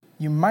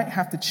you might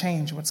have to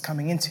change what's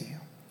coming into you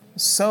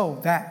so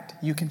that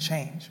you can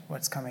change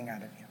what's coming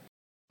out of you.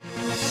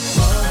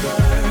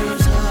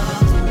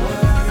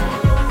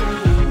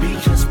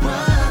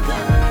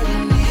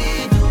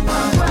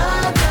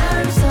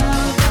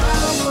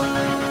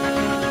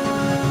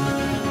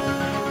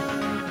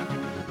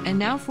 And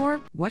now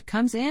for What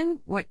Comes In,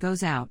 What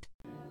Goes Out.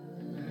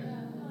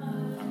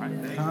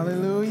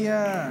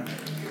 Hallelujah.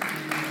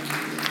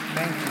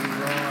 Thank you,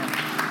 Lord.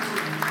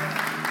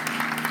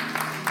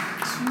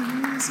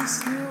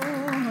 Jesus,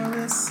 you're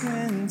the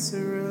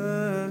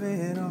center of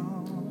it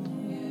all.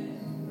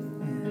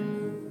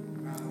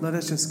 Let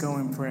us just go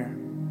in prayer.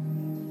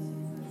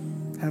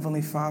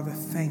 Heavenly Father,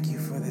 thank you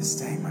for this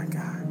day, my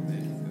God.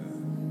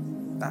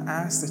 I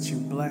ask that you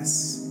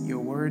bless your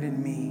word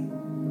in me,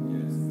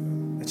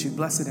 that you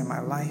bless it in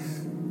my life,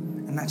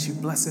 and that you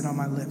bless it on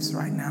my lips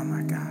right now,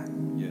 my God.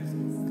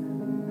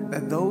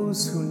 That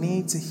those who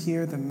need to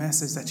hear the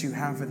message that you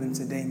have for them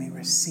today may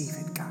receive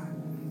it, God.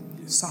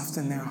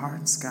 Soften their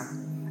hearts, God,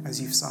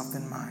 as you've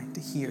softened mine to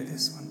hear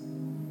this one.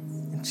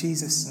 In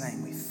Jesus'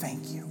 name, we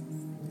thank you.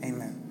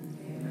 Amen.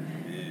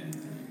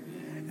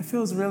 It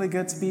feels really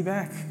good to be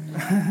back.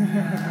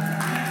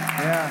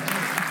 Yeah.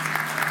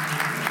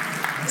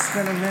 It's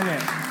been a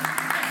minute.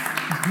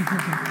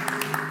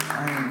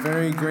 I am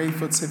very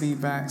grateful to be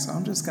back, so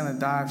I'm just going to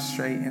dive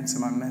straight into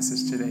my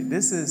message today.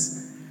 This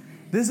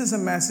is a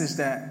message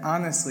that,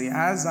 honestly,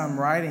 as I'm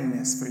writing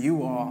this for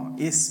you all,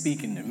 is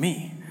speaking to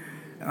me.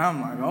 And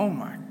I'm like, oh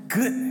my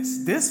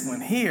goodness, this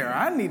one here,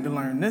 I need to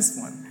learn this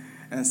one.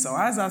 And so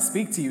as I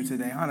speak to you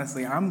today,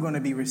 honestly, I'm going to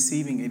be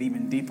receiving it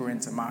even deeper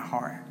into my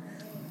heart.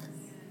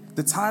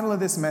 The title of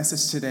this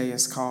message today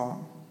is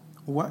called,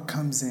 What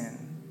Comes In,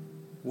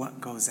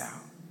 What Goes Out.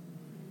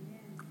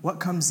 What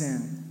comes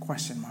in,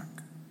 question mark.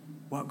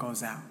 What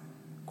goes out,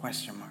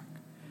 question mark.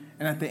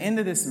 And at the end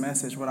of this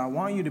message, what I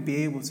want you to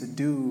be able to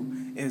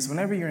do is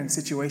whenever you're in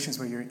situations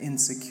where you're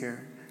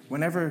insecure,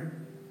 whenever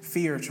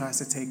fear tries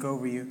to take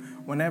over you,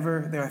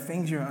 whenever there are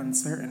things you're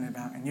uncertain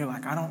about and you're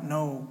like, I don't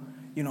know,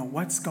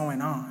 what's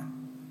going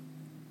on,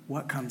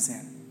 what comes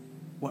in,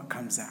 what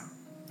comes out.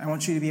 I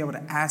want you to be able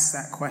to ask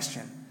that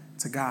question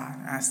to God,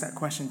 ask that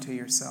question to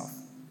yourself.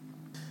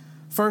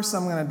 First,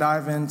 I'm going to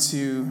dive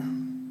into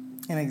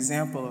an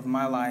example of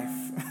my life,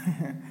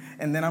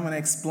 and then I'm going to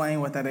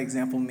explain what that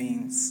example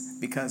means,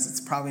 because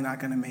it's probably not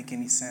going to make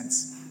any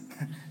sense.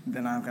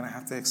 Then I'm going to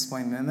have to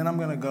explain it. And then I'm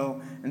going to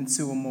go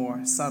into a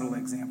more subtle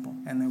example,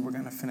 and then we're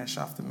going to finish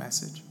off the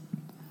message.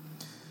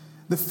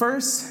 The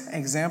first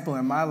example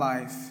in my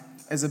life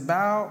is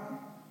about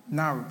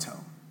Naruto.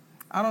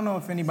 I don't know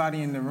if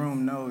anybody in the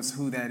room knows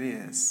who that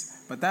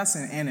is, but that's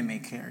an anime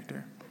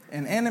character.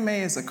 And anime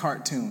is a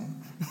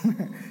cartoon.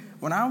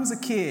 When I was a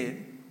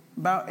kid,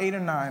 about 8 or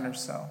 9 or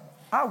so,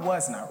 I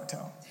was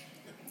Naruto.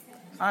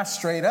 I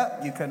straight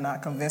up, you could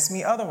not convince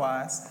me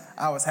otherwise.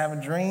 I was having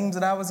dreams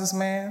that I was this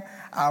man.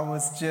 I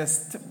was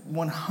just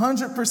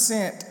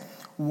 100%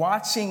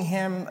 watching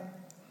him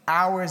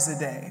hours a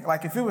day.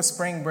 Like if it was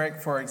spring break,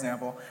 for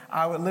example,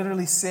 I would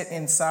literally sit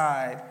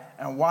inside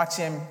and watch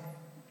him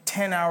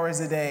 10 hours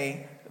a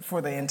day for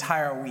the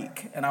entire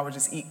week. And I would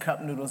just eat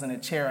cup noodles in a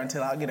chair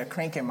until I'd get a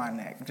crank in my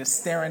neck, just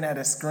staring at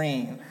a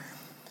screen.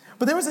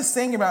 But there was this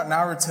thing about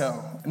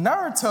Naruto.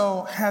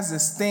 Naruto has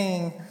this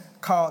thing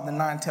called the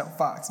nine-tailed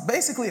fox.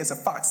 Basically, it's a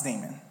fox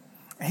demon.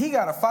 And he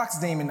got a fox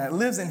demon that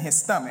lives in his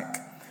stomach.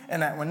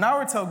 And that when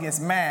Naruto gets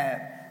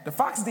mad, the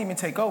fox demon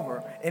take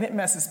over, and it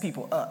messes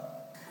people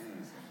up.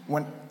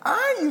 When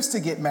I used to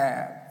get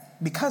mad,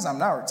 because I'm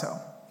Naruto,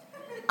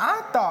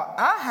 I thought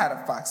I had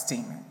a fox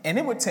demon, and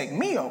it would take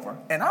me over,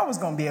 and I was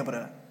going to be able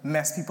to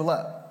mess people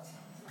up.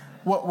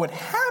 What would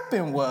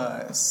happen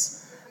was,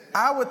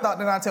 I would thought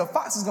the nine-tailed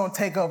fox was going to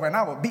take over, and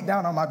I would beat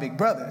down on my big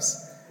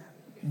brothers.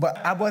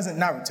 But I wasn't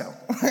Naruto,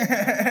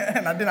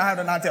 and I did not have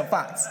the nine-tailed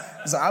fox,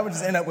 so I would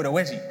just end up with a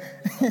wedgie.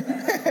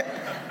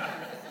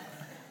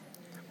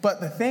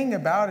 But the thing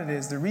about it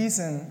is, the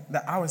reason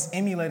that I was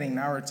emulating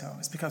Naruto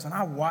is because when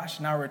I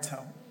watched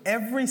Naruto,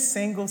 every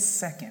single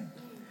second,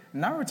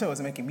 Naruto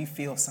was making me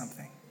feel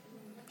something.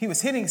 He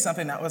was hitting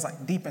something that was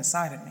like deep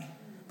inside of me,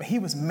 but he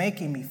was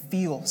making me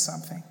feel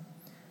something.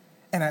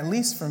 And at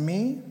least for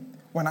me,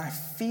 when I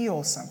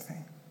feel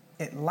something,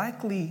 it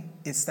likely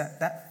is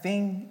that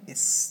thing is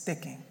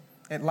sticking.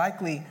 It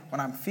likely, when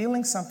I'm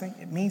feeling something,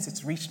 it means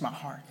it's reached my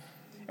heart.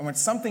 And when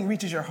something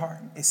reaches your heart,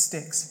 it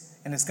sticks,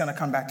 and it's going to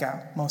come back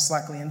out, most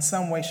likely, in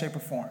some way, shape, or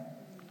form.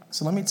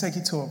 So let me take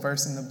you to a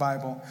verse in the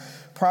Bible.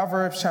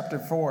 Proverbs chapter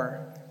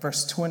 4,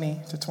 verse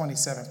 20 to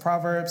 27.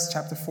 Proverbs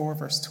chapter 4,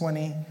 verse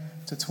 20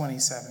 to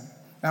 27.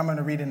 Now I'm going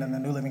to read it in the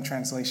New Living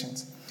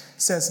Translations.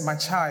 It says, "My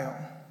child,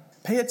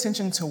 pay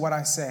attention to what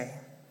I say.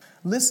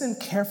 Listen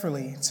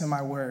carefully to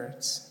my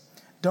words.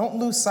 Don't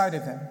lose sight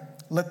of them.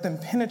 Let them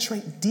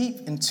penetrate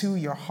deep into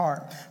your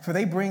heart, for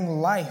they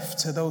bring life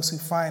to those who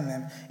find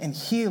them and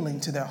healing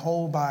to their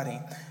whole body.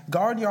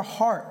 Guard your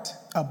heart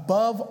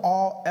above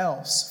all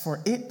else,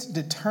 for it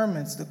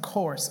determines the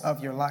course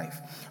of your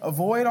life.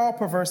 Avoid all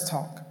perverse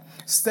talk.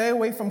 Stay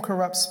away from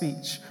corrupt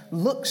speech.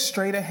 Look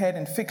straight ahead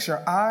and fix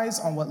your eyes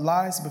on what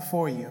lies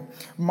before you.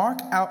 Mark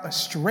out a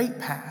straight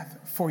path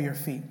for your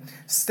feet.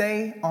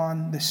 Stay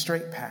on the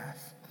straight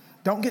path.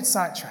 Don't get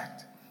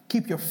sidetracked.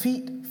 Keep your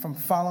feet from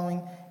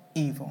following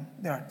evil.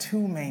 There are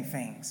two main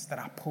things that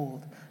I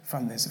pulled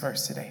from this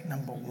verse today.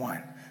 Number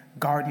one,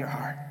 guard your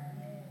heart.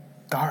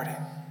 Guard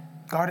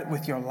it. Guard it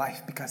with your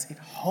life because it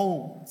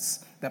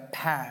holds the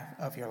path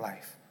of your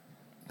life.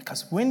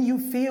 Because when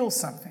you feel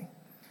something,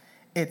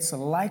 it's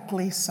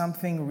likely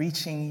something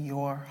reaching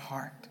your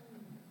heart.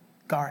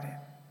 Guard it.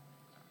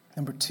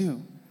 Number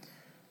two,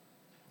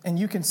 and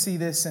you can see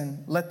this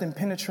and let them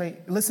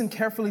penetrate. Listen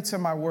carefully to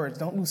my words.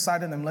 Don't lose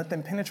sight of them. Let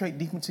them penetrate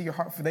deep into your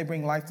heart, for they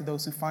bring life to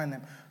those who find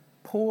them.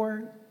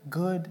 Pour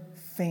good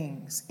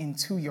things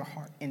into your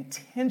heart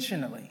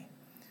intentionally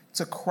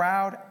to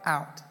crowd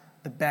out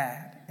the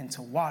bad and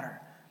to water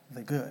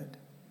the good.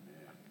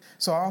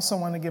 So I also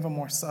want to give a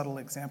more subtle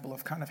example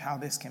of kind of how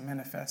this can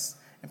manifest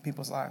in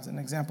people's lives. An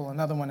example,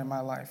 another one in my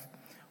life.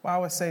 Well, I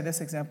would say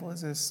this example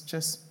is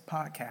just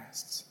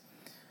podcasts.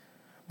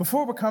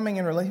 Before becoming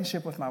in a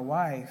relationship with my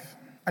wife,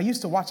 I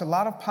used to watch a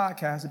lot of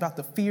podcasts about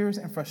the fears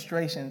and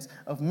frustrations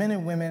of men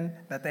and women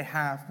that they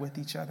have with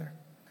each other.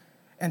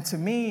 And to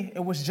me,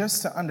 it was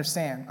just to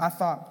understand. I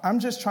thought, I'm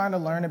just trying to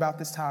learn about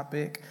this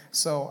topic,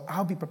 so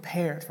I'll be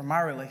prepared for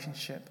my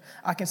relationship.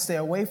 I can stay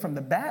away from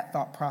the bad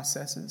thought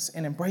processes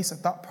and embrace a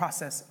thought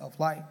process of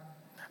light.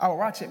 I would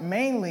watch it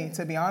mainly,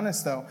 to be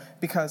honest, though,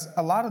 because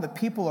a lot of the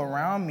people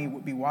around me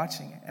would be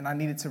watching it, and I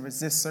needed to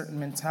resist certain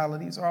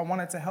mentalities, or I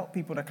wanted to help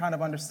people to kind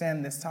of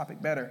understand this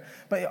topic better.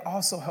 But it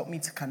also helped me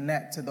to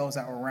connect to those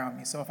that were around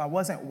me. So if I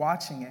wasn't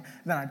watching it,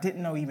 then I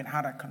didn't know even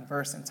how to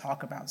converse and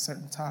talk about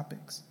certain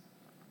topics.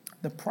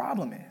 The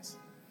problem is,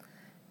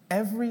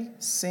 every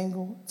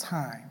single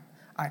time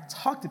I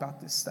talked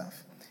about this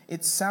stuff,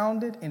 it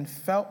sounded and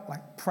felt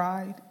like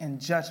pride and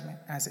judgment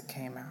as it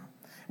came out.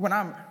 When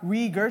I'm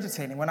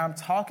regurgitating, when I'm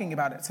talking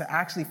about it to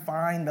actually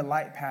find the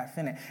light path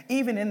in it,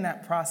 even in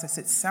that process,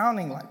 it's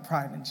sounding like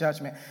pride and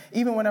judgment.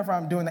 Even whenever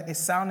I'm doing that, it's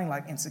sounding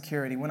like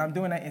insecurity. When I'm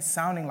doing that, it's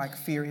sounding like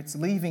fear. It's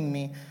leaving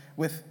me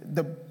with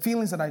the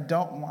feelings that I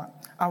don't want.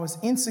 I was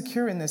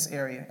insecure in this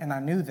area, and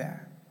I knew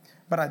that.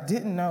 But I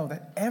didn't know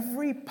that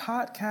every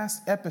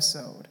podcast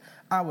episode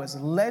I was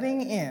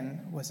letting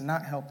in was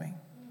not helping,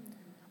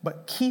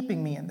 but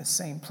keeping me in the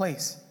same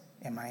place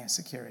in my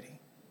insecurity.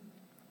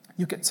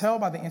 You could tell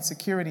by the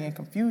insecurity and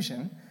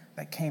confusion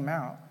that came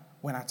out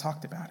when I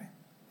talked about it.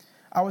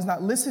 I was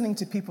not listening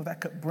to people that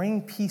could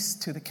bring peace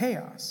to the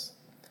chaos.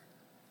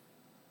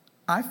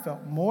 I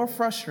felt more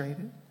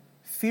frustrated,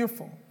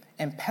 fearful,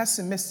 and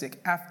pessimistic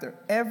after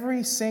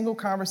every single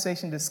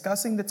conversation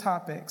discussing the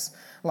topics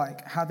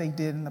like how they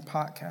did in the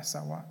podcasts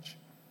I watch,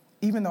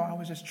 even though I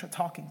was just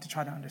talking to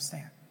try to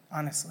understand,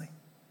 honestly.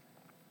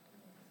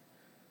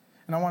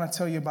 And I want to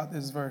tell you about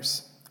this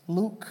verse.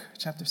 Luke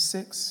chapter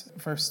 6,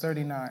 verse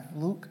 39.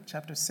 Luke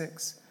chapter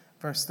 6,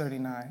 verse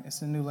 39.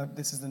 This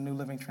is the New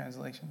Living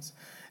Translations.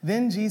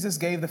 Then Jesus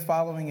gave the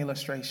following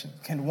illustration.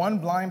 Can one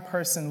blind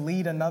person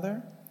lead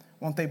another?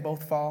 Won't they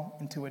both fall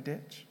into a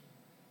ditch?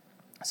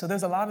 So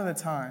there's a lot of the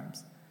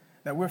times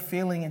that we're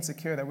feeling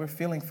insecure, that we're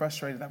feeling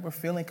frustrated, that we're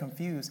feeling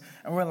confused.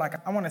 And we're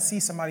like, I want to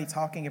see somebody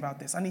talking about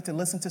this. I need to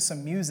listen to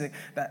some music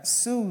that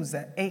soothes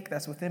that ache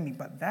that's within me.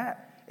 But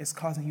that is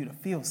causing you to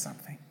feel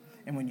something.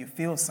 And when you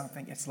feel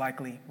something, it's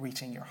likely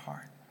reaching your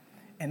heart.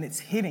 And it's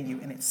hitting you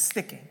and it's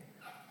sticking.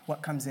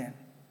 What comes in?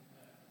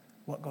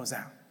 What goes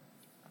out?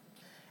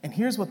 And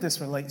here's what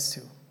this relates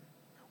to.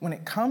 When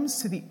it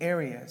comes to the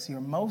areas you're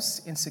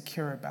most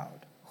insecure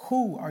about,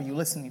 who are you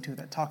listening to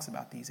that talks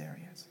about these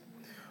areas?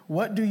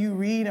 What do you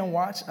read and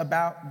watch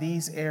about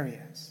these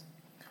areas?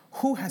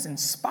 Who has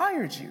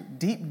inspired you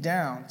deep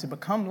down to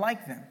become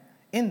like them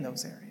in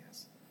those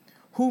areas?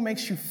 Who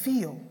makes you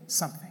feel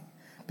something?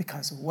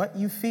 Because what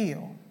you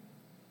feel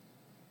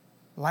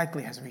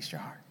likely has reached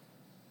your heart.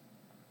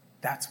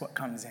 That's what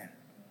comes in.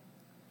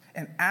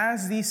 And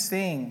as these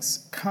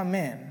things come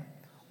in,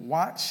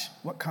 watch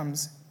what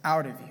comes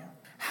out of you.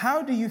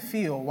 How do you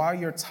feel while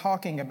you're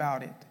talking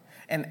about it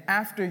and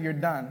after you're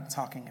done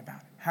talking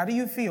about it? How do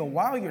you feel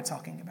while you're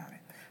talking about it?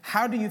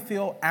 How do you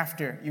feel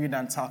after you're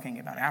done talking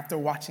about it, after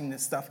watching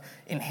this stuff,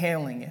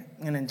 inhaling it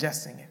and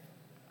ingesting it?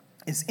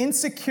 Is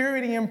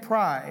insecurity and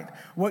pride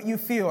what you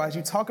feel as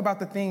you talk about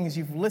the things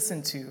you've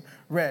listened to,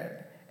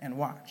 read, and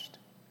watched?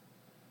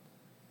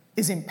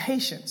 Is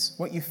impatience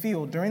what you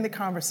feel during the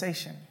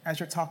conversation as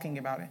you're talking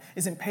about it?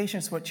 Is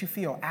impatience what you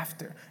feel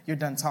after you're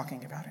done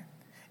talking about it?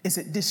 Is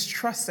it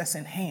distrust that's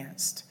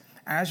enhanced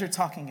as you're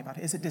talking about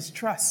it? Is it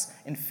distrust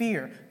and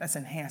fear that's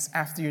enhanced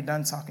after you're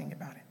done talking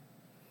about it?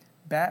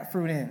 Bad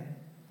fruit in,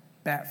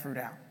 bad fruit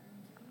out.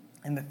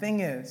 And the thing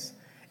is,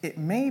 it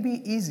may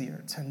be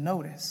easier to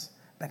notice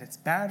that it's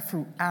bad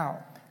fruit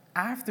out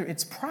after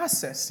it's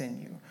processed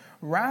in you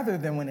rather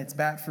than when it's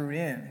bad fruit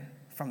in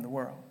from the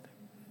world.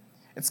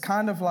 It's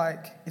kind of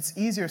like it's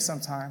easier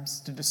sometimes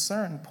to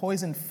discern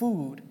poisoned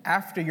food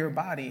after your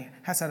body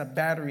has had a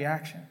bad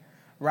reaction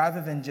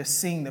rather than just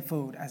seeing the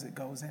food as it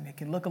goes in. It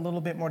can look a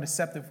little bit more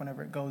deceptive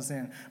whenever it goes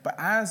in. But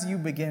as you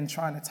begin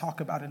trying to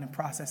talk about it and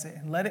process it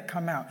and let it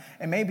come out,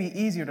 it may be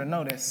easier to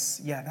notice,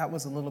 yeah, that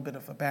was a little bit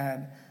of a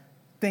bad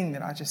thing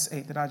that I just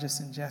ate, that I just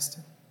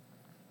ingested.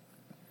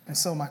 And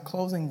so my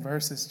closing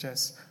verse is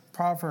just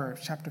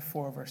Proverbs chapter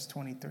 4, verse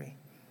 23.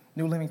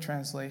 New Living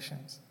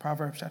Translations,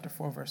 Proverbs chapter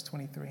 4, verse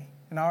 23.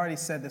 And I already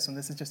said this one.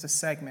 This is just a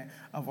segment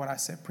of what I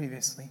said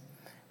previously.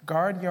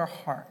 Guard your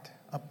heart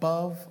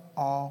above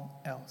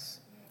all else,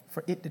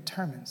 for it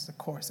determines the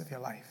course of your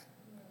life.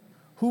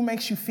 Who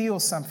makes you feel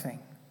something?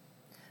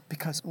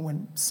 Because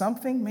when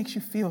something makes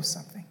you feel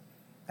something,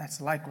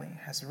 that's likely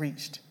has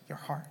reached your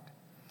heart.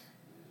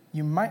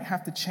 You might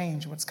have to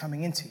change what's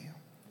coming into you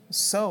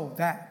so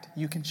that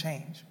you can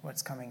change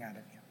what's coming out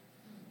of you.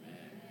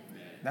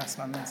 That's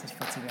my message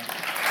for today.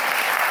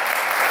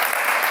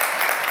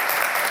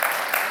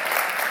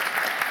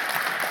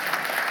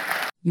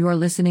 You are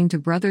listening to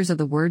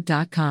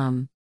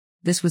brothersoftheword.com.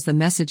 This was the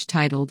message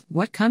titled,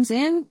 What Comes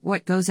In,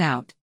 What Goes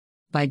Out?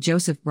 By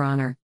Joseph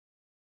Bronner.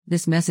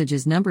 This message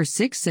is number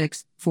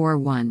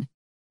 6641.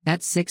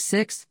 That's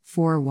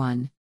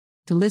 6641.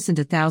 To listen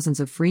to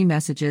thousands of free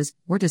messages,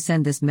 or to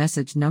send this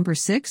message number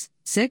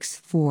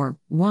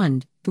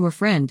 6641 to a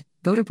friend,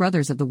 go to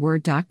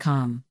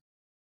brothersoftheword.com.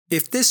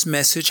 If this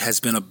message has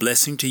been a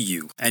blessing to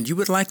you and you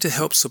would like to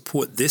help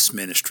support this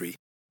ministry,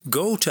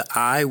 go to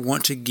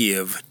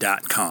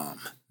iwanttogive.com.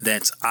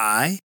 That's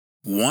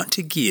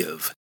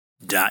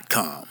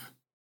iwanttogive.com.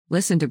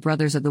 Listen to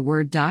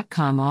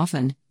brothersoftheword.com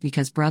often,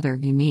 because brother,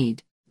 you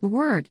need the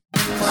word.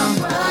 From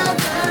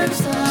Brothers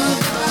of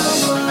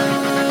the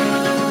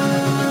Word.